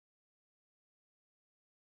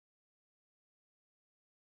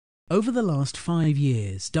Over the last 5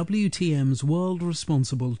 years, WTM's World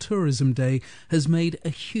Responsible Tourism Day has made a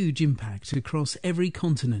huge impact across every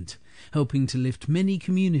continent, helping to lift many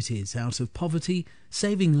communities out of poverty,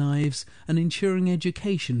 saving lives and ensuring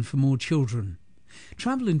education for more children.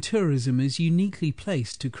 Travel and tourism is uniquely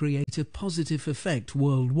placed to create a positive effect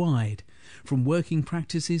worldwide, from working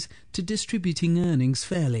practices to distributing earnings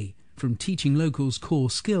fairly, from teaching locals core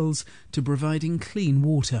skills to providing clean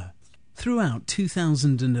water. Throughout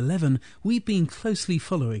 2011, we've been closely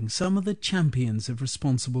following some of the champions of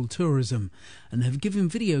responsible tourism and have given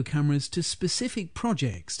video cameras to specific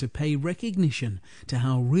projects to pay recognition to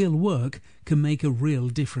how real work can make a real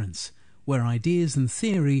difference, where ideas and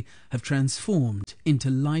theory have transformed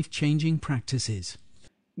into life-changing practices.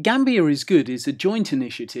 Gambia is Good is a joint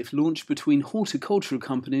initiative launched between horticultural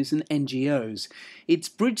companies and NGOs. It's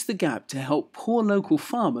bridged the gap to help poor local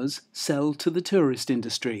farmers sell to the tourist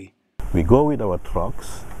industry. We go with our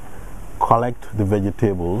trucks, collect the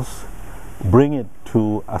vegetables, bring it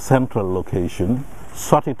to a central location,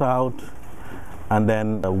 sort it out, and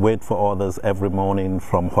then wait for orders every morning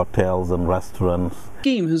from hotels and restaurants. The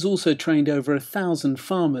scheme has also trained over 1,000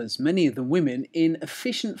 farmers, many of them women, in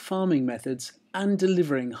efficient farming methods and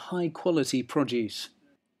delivering high-quality produce.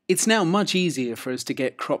 It's now much easier for us to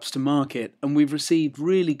get crops to market, and we've received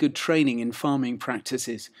really good training in farming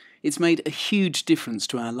practices. It's made a huge difference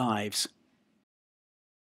to our lives.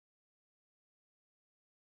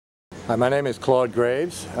 Hi, my name is Claude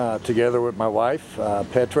Graves. Together with my wife,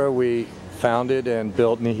 Petra, we founded and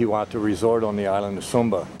built Nihiwatu Resort on the island of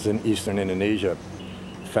Sumba. It's in eastern Indonesia.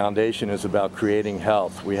 The foundation is about creating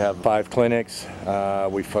health. We have 5 clinics.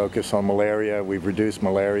 We focus on malaria. We've reduced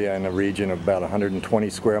malaria in a region of about 120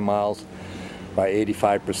 square miles by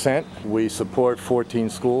 85%. We support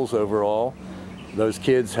 14 schools overall. Those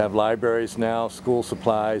kids have libraries now, school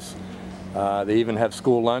supplies. They even have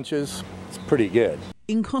school lunches. It's pretty good.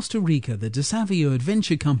 In Costa Rica, the Desafio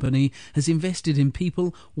Adventure Company has invested in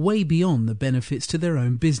people way beyond the benefits to their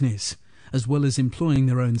own business. As well as employing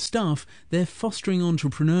their own staff, they're fostering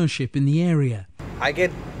entrepreneurship in the area. I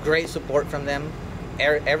get great support from them.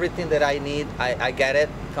 Everything that I need, I get it.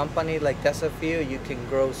 Company like Desafio, you can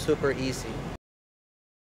grow super easy.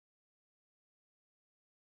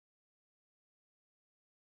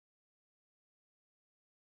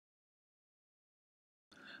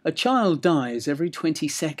 A child dies every 20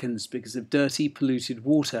 seconds because of dirty, polluted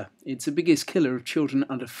water. It's the biggest killer of children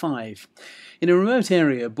under 5. In a remote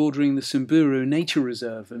area bordering the Samburu Nature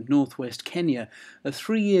Reserve of northwest Kenya, a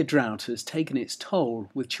 3-year drought has taken its toll,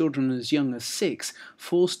 with children as young as 6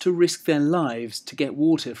 forced to risk their lives to get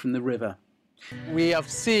water from the river. We have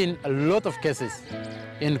seen a lot of cases,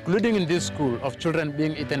 including in this school, of children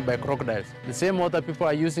being eaten by crocodiles. The same water people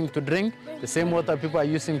are using to drink, the same water people are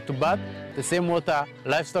using to bath, the same water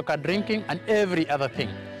livestock are drinking, and every other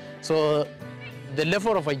thing. So the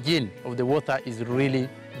level of hygiene of the water is really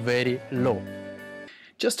very low.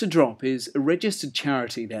 Just a Drop is a registered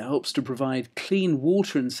charity that helps to provide clean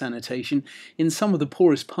water and sanitation in some of the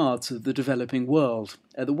poorest parts of the developing world.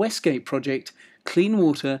 At the Westgate project, clean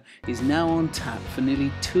water is now on tap for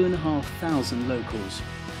nearly 2,500 locals.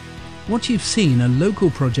 What you've seen are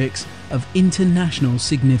local projects of international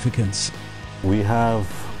significance. We have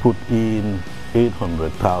put in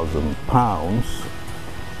 £800,000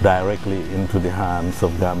 directly into the hands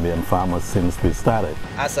of Gambian farmers since we started.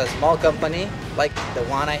 As a small company like the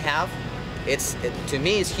one I have, to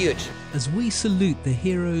me it's huge. As we salute the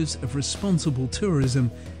heroes of responsible tourism,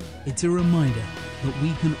 it's a reminder that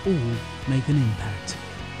we can all make an impact.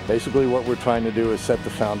 Basically what we're trying to do is set the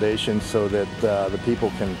foundation so that the people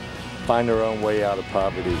can find their own way out of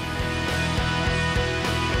poverty.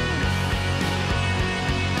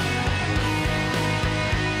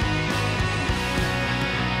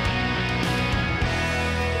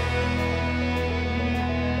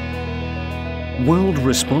 World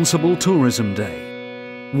Responsible Tourism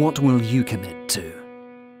Day. What will you commit to?